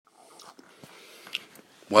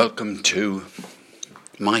Welcome to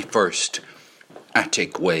my first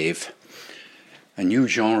attic wave, a new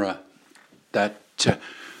genre that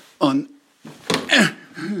on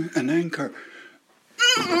an anchor,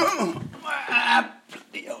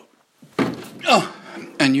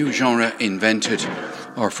 a new genre invented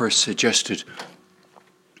or first suggested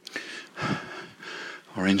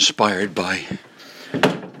or inspired by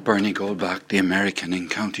Bernie Goldbach, the American in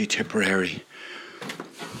County Tipperary.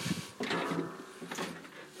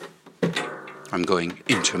 I'm going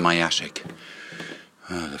into my attic.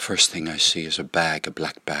 The first thing I see is a black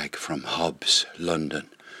bag from Hobbs, London.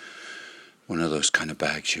 One of those kind of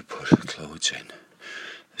bags you put clothes in.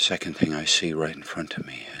 The second thing I see right in front of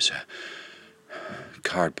me is a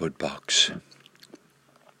cardboard box,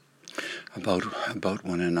 about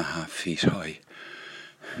 1.5 feet high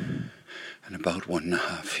and about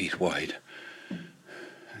 1.5 feet wide.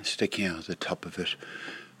 And sticking out the top of it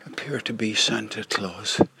appear to be Santa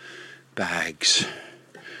Claus bags,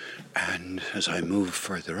 and as I move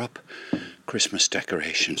further up, Christmas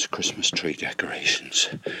decorations, Christmas tree decorations,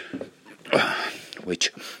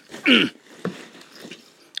 which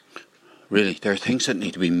really, there are things that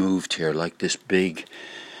need to be moved here, like this big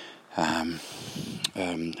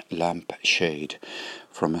lamp shade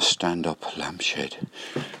from a stand-up lampshade,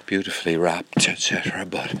 beautifully wrapped, etc.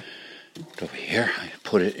 But over here, I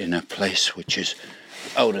put it in a place which is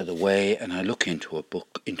out of the way, and I look into a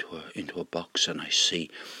box, and I see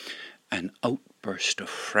An Outburst of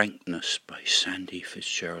Frankness by Sandy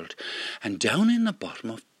Fitzgerald, and down in the bottom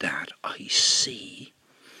of that I see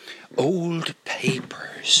old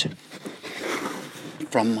papers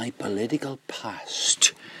from my political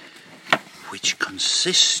past, which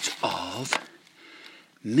consist of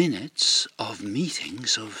minutes of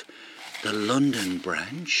meetings of the London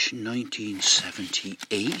branch,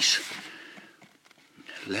 1978.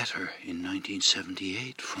 Letter in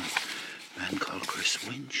 1978 from a man called Chris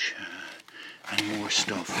Winch, and more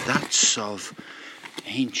stuff. That's of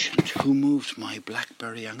ancient. Who Moved My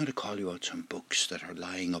Blackberry? I'm going to call you out some books that are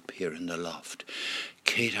lying up here in the loft.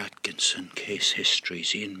 Kate Atkinson, Case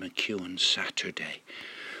Histories, Ian McEwan, Saturday.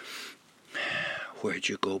 Where'd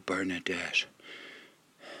You Go, Bernadette?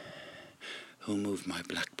 Who Moved My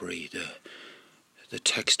Blackberry? The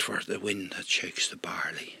text for The Wind That Shakes the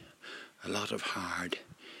Barley. A lot of hard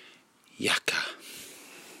yakka.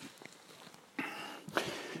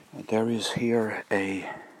 There is here a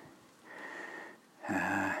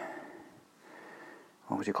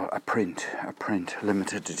what would you call it? A print,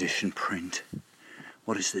 limited edition print.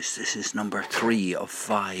 What is this? This is number 3 of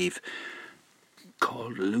 5,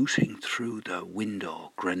 called Looting Through the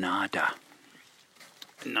Window, Granada,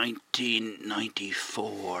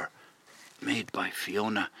 1994, made by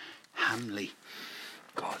Fiona Hamley.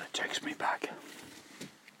 God, it takes me back.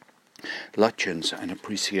 Lutyens, An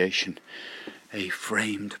Appreciation, a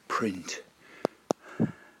framed print.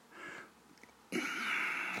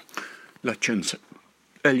 Lutyens,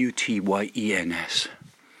 Lutyens.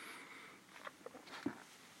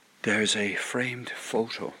 There's a framed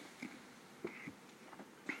photo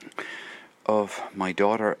of my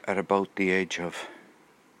daughter at about the age of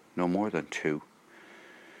no more than 2,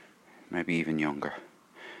 maybe even younger,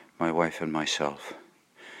 my wife and myself.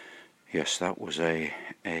 Yes, that was a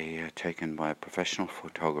taken by a professional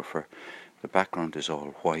photographer. The background is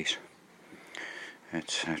all white,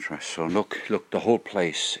 etc. So look, the whole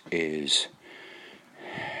place is,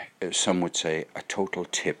 some would say, a total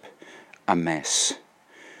tip, a mess.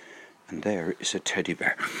 And there is a teddy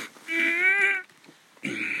bear.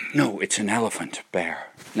 No, it's an elephant bear.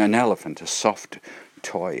 An elephant, a soft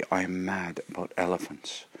toy. I'm mad about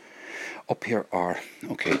elephants. Up here are,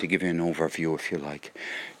 okay, to give you an overview if you like,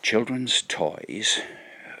 children's toys,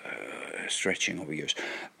 stretching over years,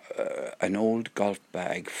 an old golf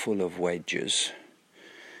bag full of wedges,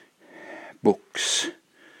 books,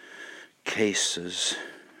 cases,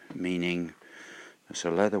 meaning there's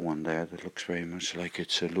a leather one there that looks very much like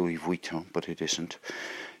it's a Louis Vuitton, but it isn't,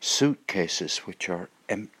 suitcases which are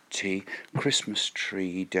empty, Christmas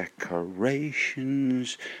tree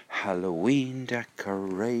decorations, Halloween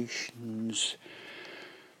decorations.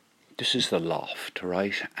 This is the loft,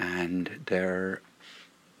 right? And there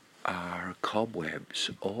are cobwebs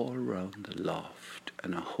all around the loft,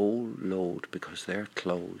 and a whole load, because they're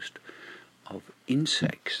closed, of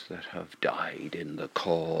insects that have died in the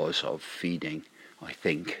cause of feeding, I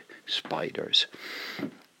think, spiders.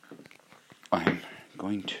 I'm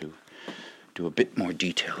going to do a bit more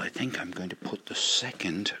detail. I think I'm going to put the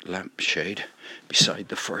second lampshade beside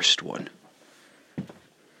the first one.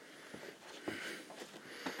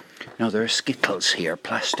 Now there are Skittles here,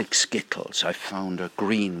 plastic Skittles. I found a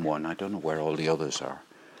green one. I don't know where all the others are.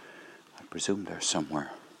 presume they're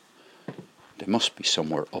somewhere. They must be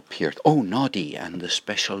somewhere up here. Oh, Noddy and the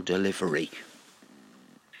special delivery.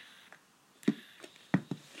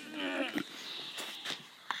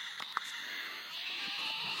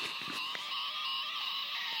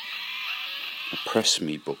 A press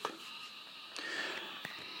me book.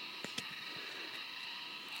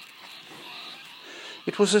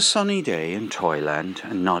 It was a sunny day in Toyland,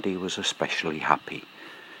 and Noddy was especially happy.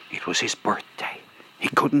 It was his birthday. He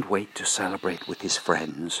couldn't wait to celebrate with his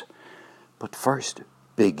friends. But first,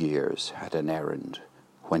 Big Ears had an errand.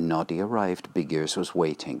 When Noddy arrived, Big Ears was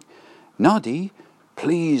waiting. "Noddy,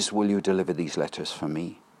 please will you deliver these letters for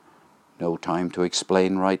me?" "No time to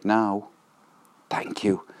explain right now." "Thank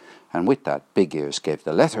you." And with that, Big Ears gave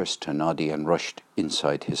the letters to Noddy and rushed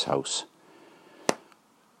inside his house.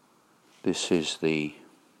 This is the...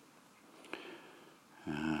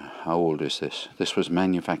 how old is this? This was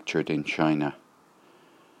manufactured in China.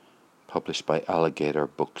 Published by Alligator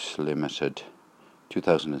Books Limited,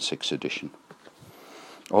 2006 edition.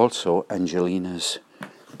 Also, Angelina's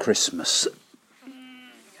Christmas.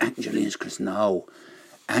 Angelina's Christmas. Now,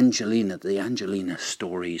 the Angelina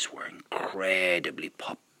stories were incredibly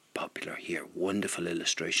popular here. Wonderful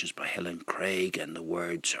illustrations by Helen Craig, and the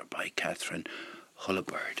words are by Catherine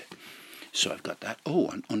Hullibird. So I've got that. Oh,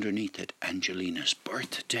 and underneath it, Angelina's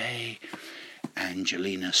birthday,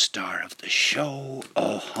 Angelina, star of the show.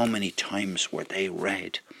 Oh, how many times were they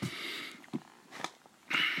read?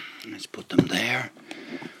 Let's put them there.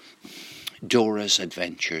 Dora's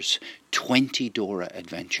Adventures. 20 Dora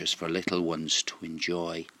Adventures for little ones to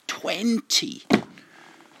enjoy. 20!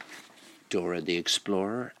 Dora the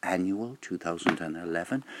Explorer, annual,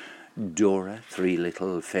 2011. Dora, 3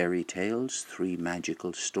 Little Fairy Tales, 3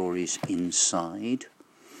 Magical Stories Inside.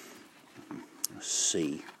 Let's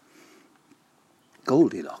see.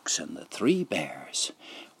 Goldilocks and the 3 Bears.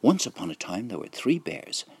 Once upon a time there were 3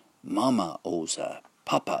 bears. Mama Oza,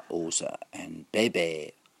 Papa Oza, and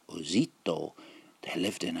Bebe Ozito. They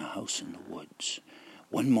lived in a house in the woods.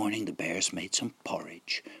 One morning the bears made some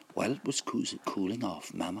porridge. While it was cooling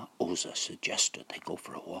off, Mama Oza suggested they go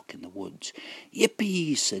for a walk in the woods.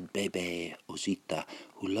 "Yippee," said Bebe Ozita,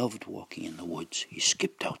 who loved walking in the woods. He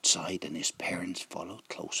skipped outside and his parents followed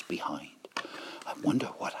close behind. I wonder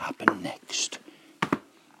what happened next.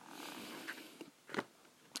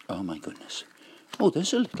 Oh my goodness. Oh,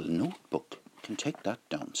 there's a little notebook. You can take that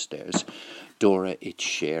downstairs. Dora, It's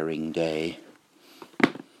Sharing Day.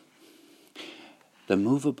 The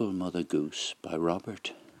Movable Mother Goose by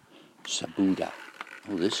Robert Sabuda.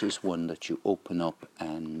 Oh, this is one that you open up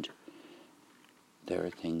and there are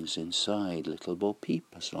things inside. Little Bo Peep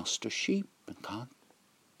has lost her sheep and can't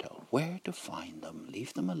tell where to find them.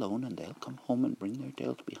 Leave them alone and they'll come home and bring their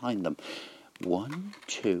tails behind them. 1,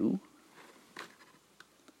 2,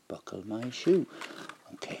 buckle my shoe.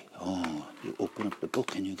 Okay, oh, you open up the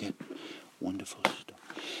book and you get wonderful stuff.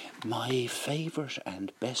 My favourite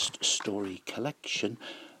and best story collection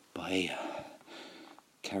by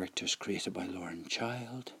characters created by Lauren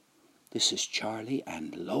Child. This is Charlie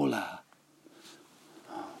and Lola.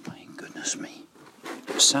 Oh my goodness me.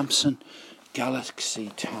 Samson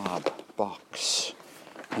Galaxy Tab box.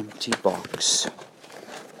 Empty box.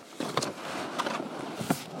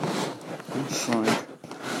 Inside,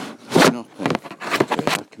 nothing. Okay,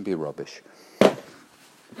 that can be rubbish.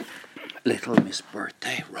 Little Miss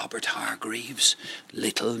Birthday, Robert Hargreaves.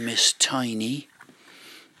 Little Miss Tiny.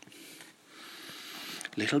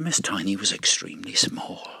 Little Miss Tiny was extremely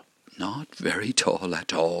small, not very tall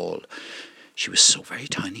at all. She was so very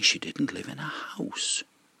tiny she didn't live in a house.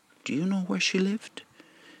 Do you know where she lived?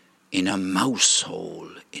 In a mouse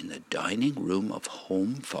hole in the dining room of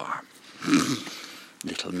Home Farm.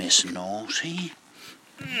 Little Miss Naughty.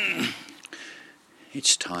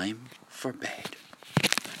 It's time for bed.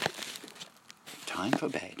 Time for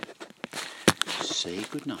bed. Say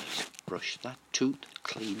goodnight. Brush that tooth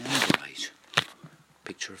clean and bright.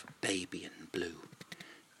 Picture of a baby in blue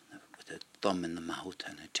with a thumb in the mouth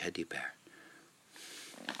and a teddy bear.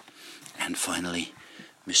 And finally,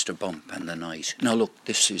 Mr. Bump and the Night. Now look,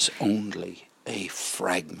 this is only a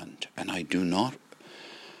fragment, and I do not...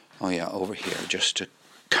 Oh yeah, over here, just to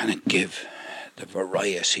kind of give the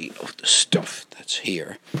variety of the stuff that's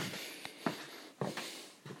here.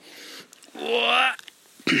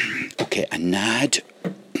 Okay, a NAD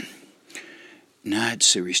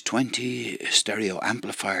Series 20 stereo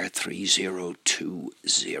amplifier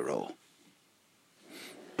 3020.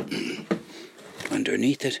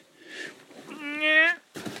 Underneath it,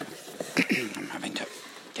 I'm having to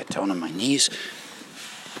get down on my knees,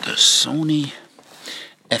 the Sony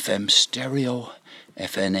FM stereo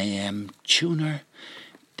FNAM tuner,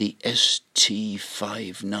 the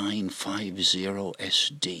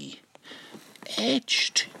ST5950SD.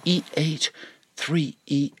 Etched. E8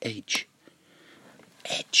 3EH.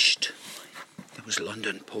 Etched. It was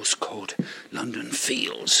London postcode, London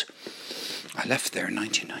Fields. I left there in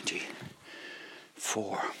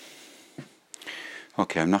 1994.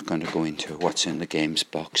 Okay, I'm not going to go into what's in the games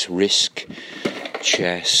box. Risk,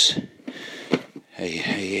 chess,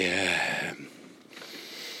 a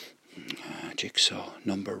jigsaw,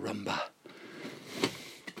 number rumba.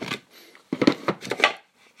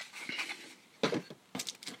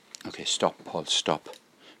 Okay, stop, Paul, stop,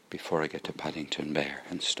 before I get to Paddington Bear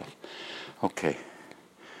and stuff. Okay,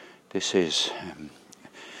 this is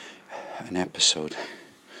an episode.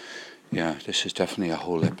 Yeah, this is definitely a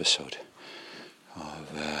whole episode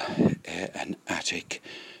of an attic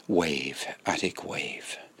wave.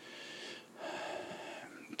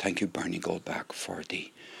 Thank you, Bernie Goldbach, for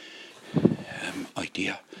the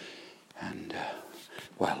idea. And,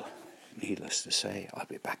 well, needless to say, I'll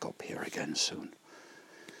be back up here again soon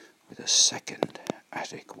with a second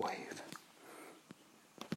attic wave.